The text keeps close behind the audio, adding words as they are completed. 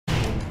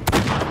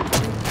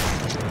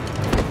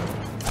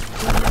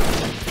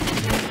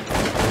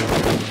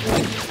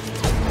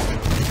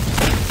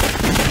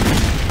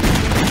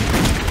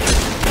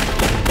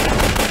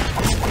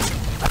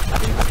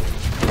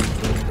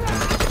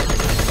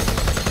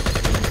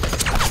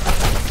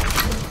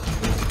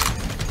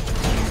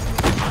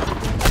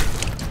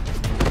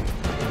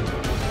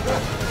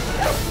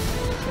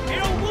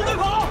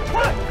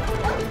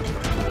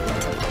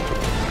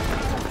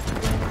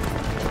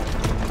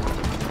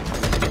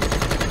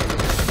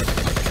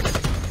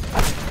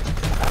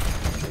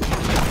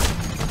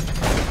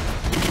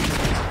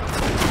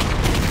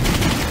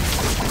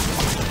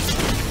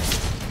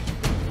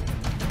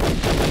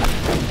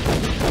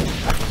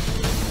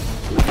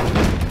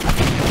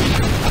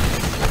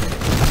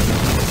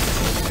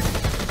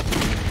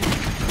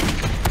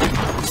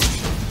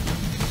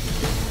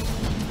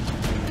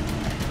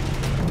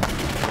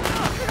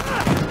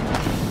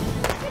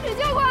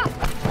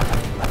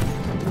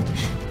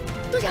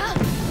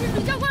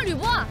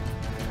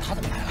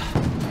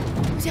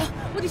不行，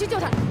我得去救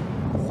他。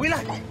回来！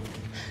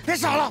别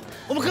傻了，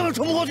我们根本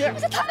冲不过去。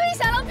这太危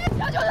险了，别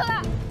求求他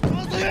了。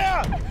王思月，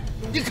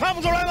你看不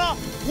出来吗？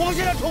我们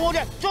现在冲过去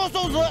就是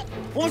送死。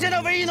我们现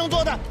在唯一能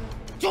做的，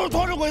就是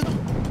拖着鬼子，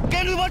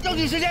给吕方争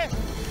取时间，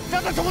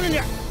让他冲进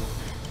去。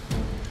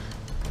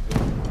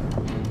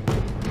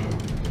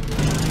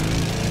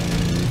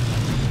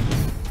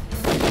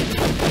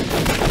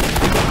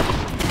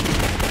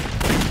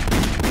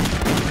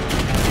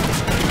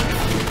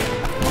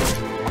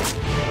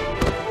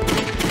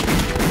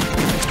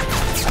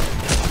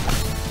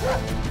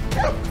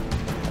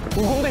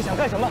 武工队想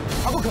干什么？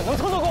他不可能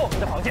操作过我们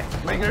的防线。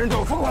每个人都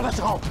有疯狂的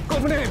时候，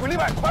功夫队也不例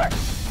外。快！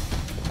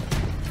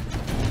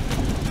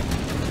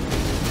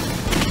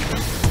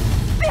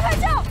别害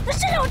臊，这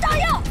神勇炸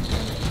药！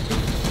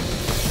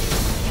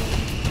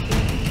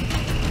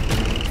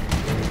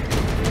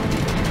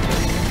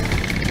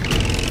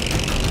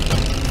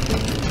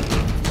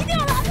一定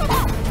要拦住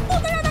他，不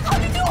能让他靠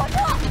近救火车。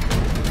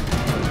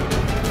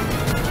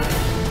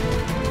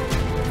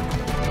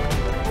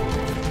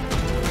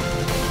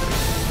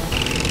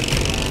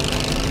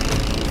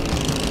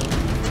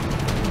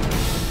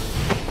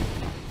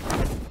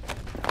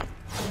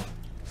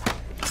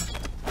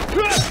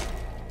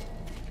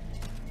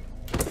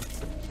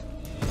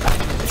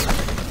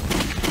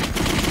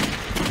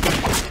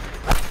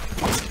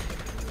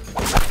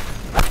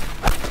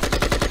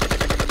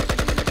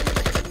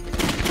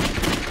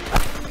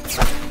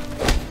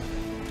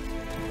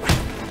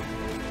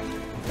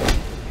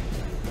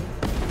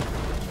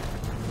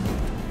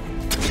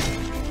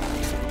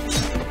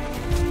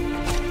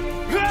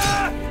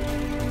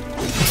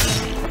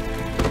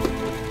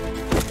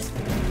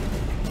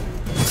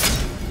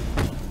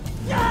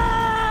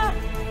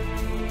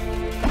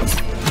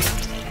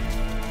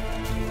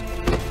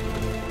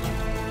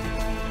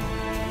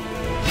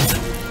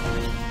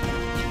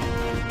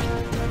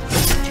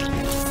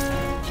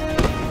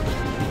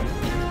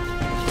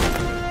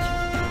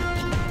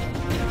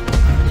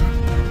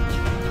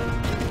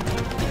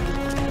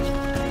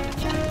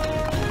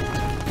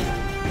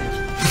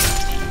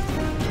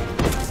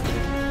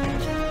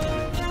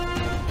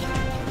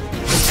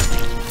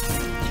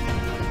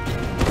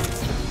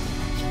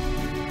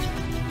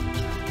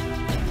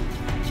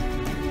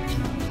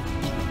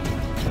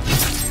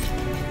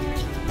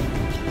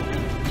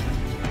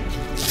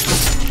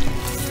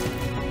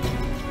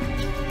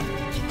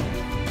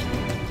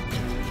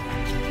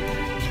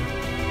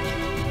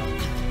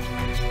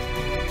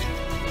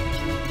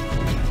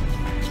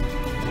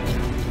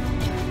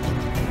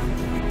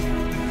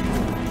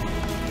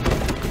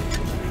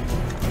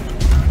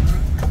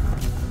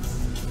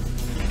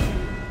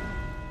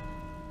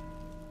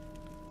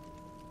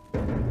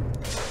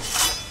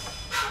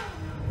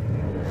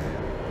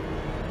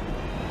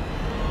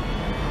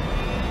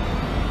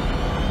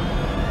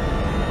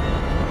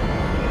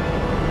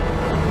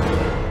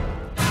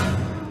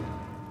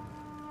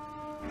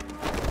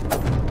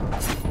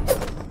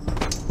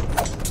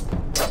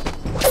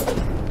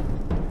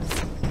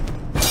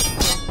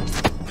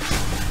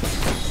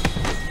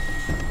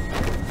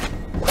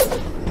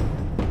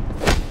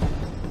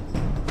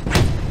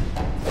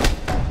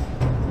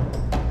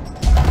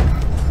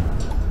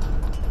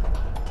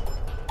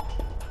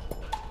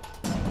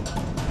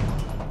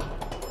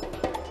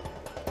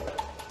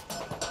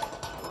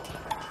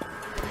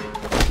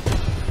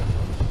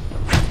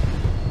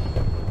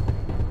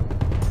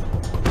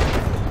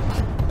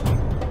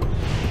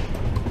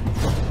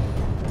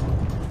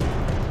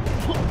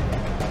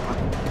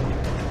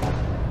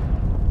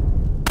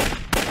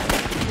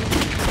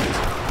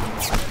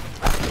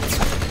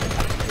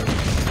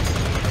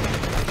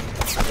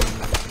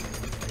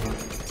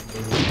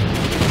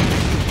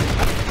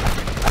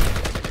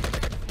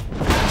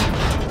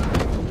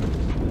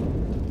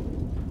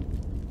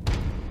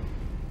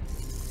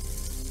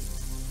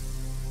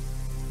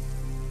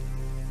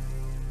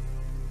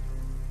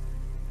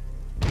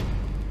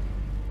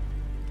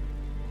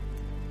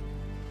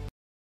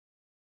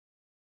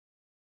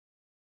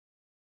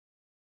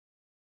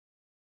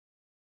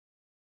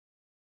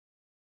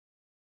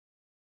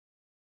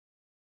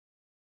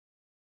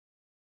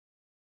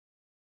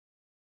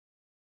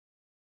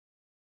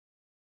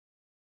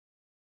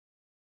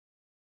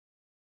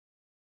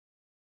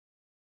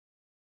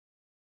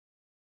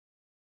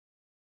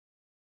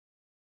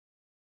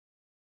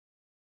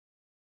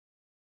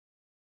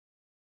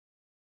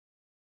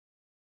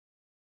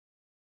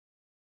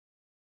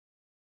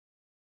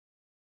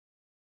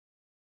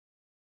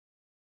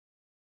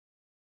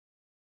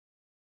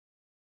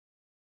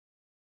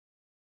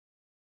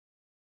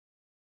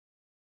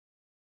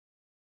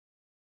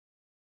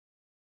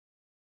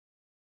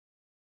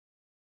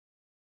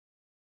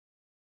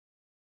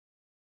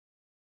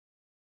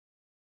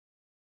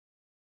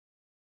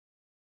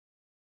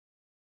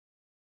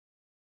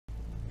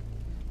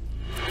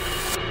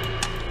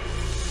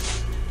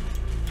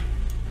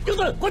 英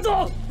子，快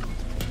走！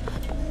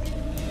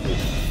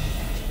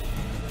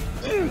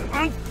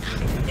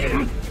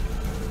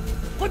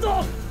快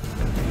走！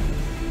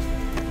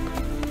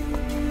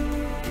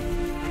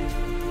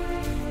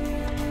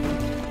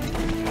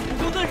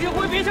警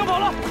徽，别想跑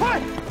了，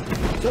快！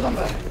小党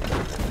们，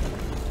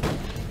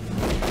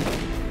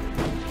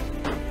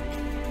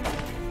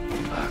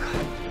看看，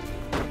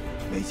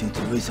美军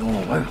突围想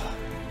往外跑。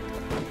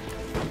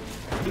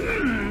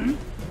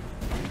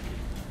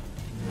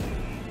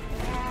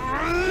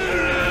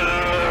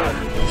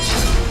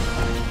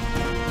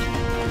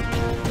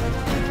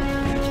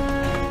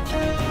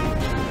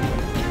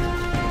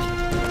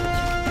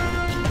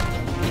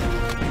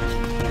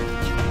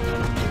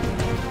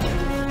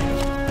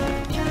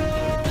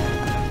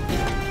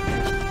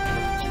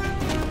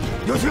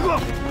有情况，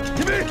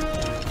提兵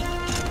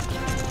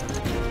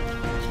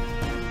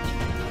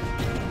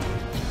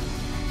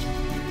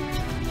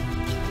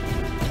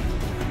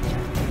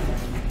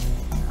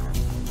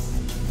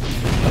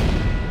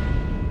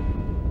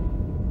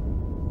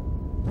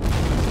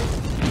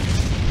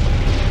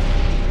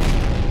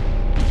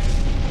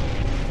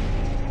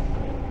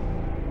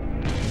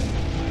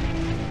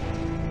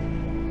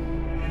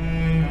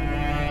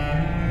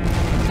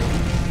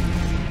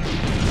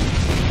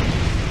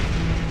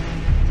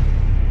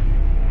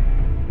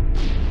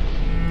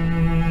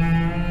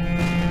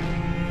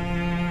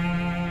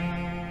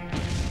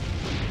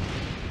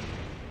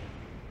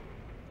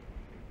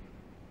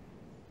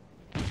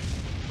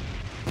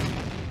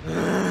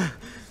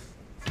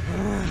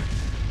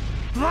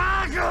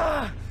！8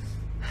个！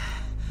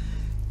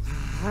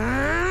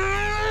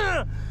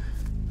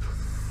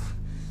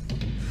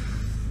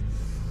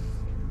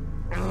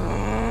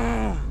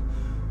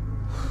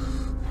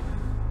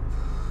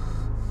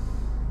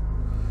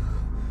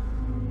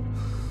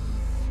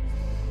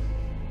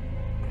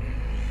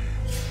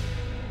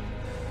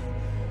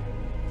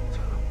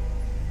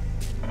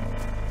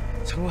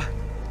长官，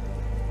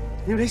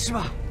您没事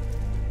吧？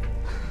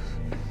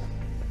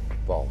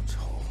报仇。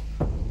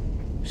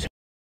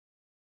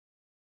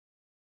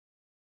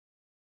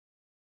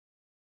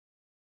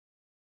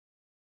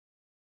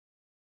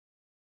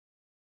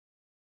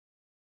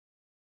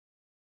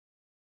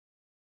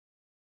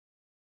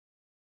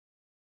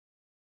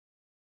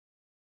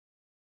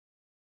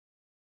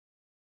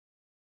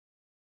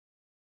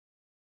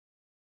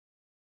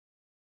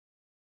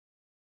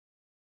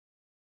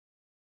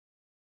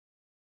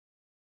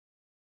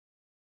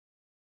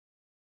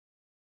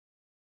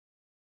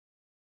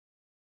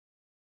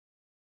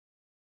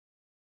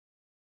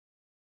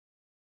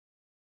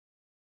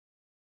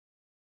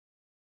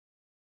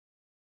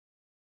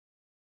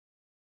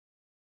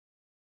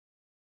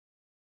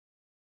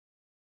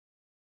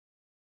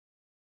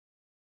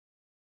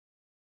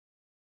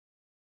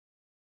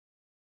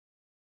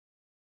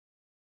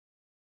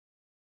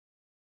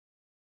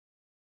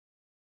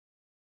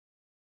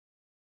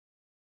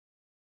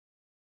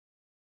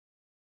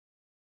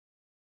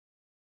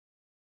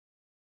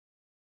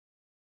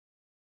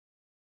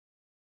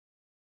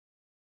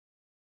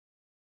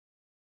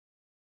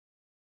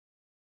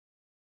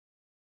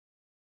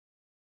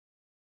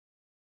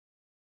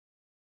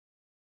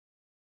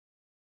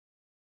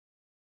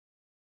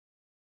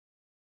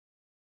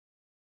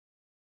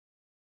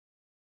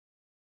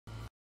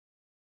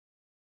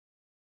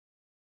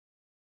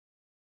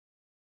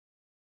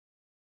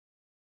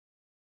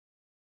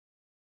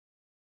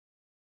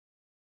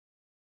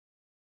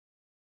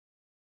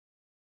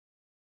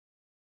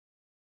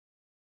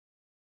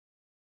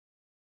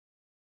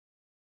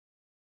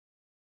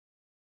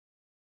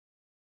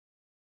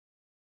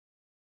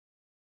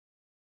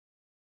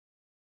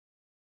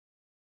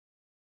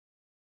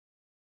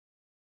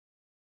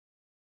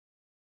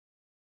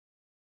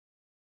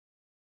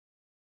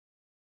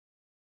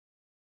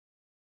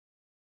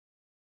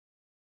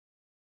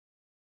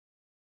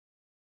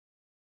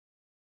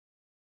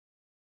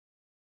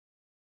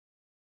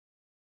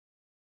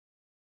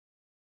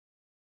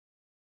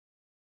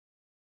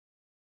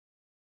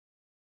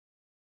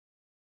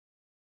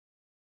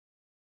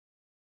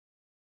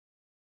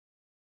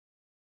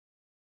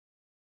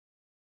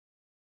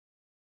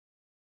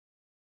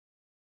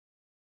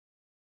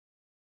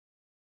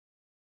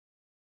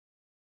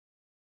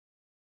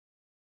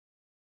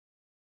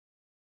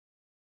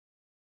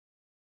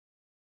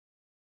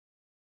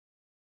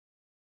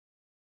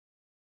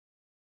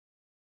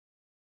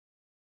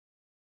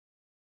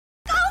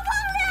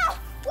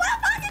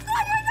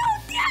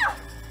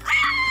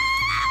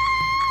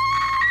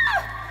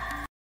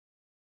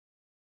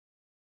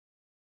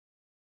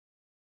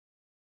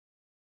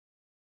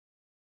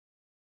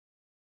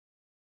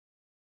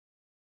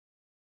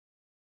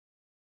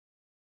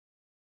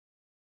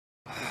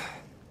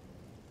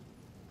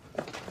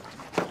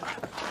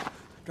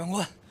 长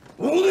官，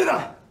武工队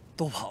的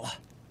都跑了。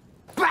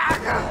8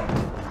个！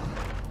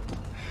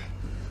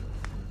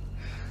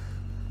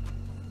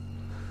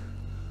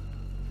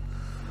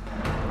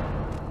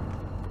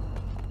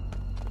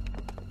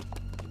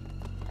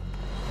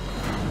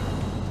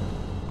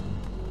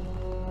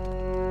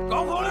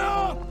高口令，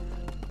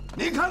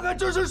你看看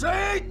这是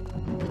谁？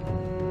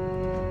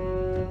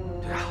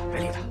队长，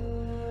别理他，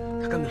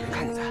他根本没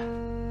看见咱。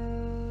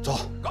走。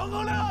高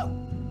口令，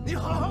你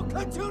好好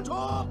看清楚。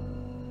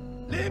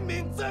 林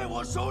敏在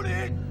我手里，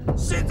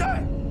现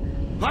在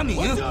阿明，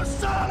我就要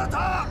杀了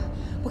他！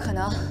不可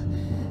能，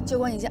教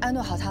官已经安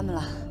顿好他们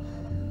了。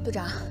队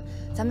长，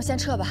咱们先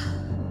撤吧。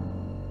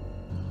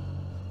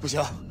不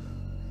行，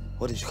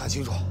我得去看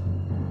清楚。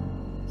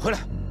回来。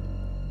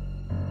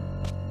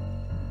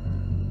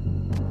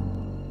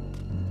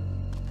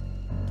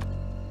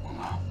蒙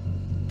哥，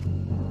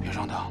别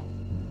上当，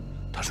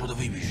他说的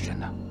未必是真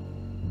的。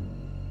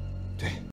对。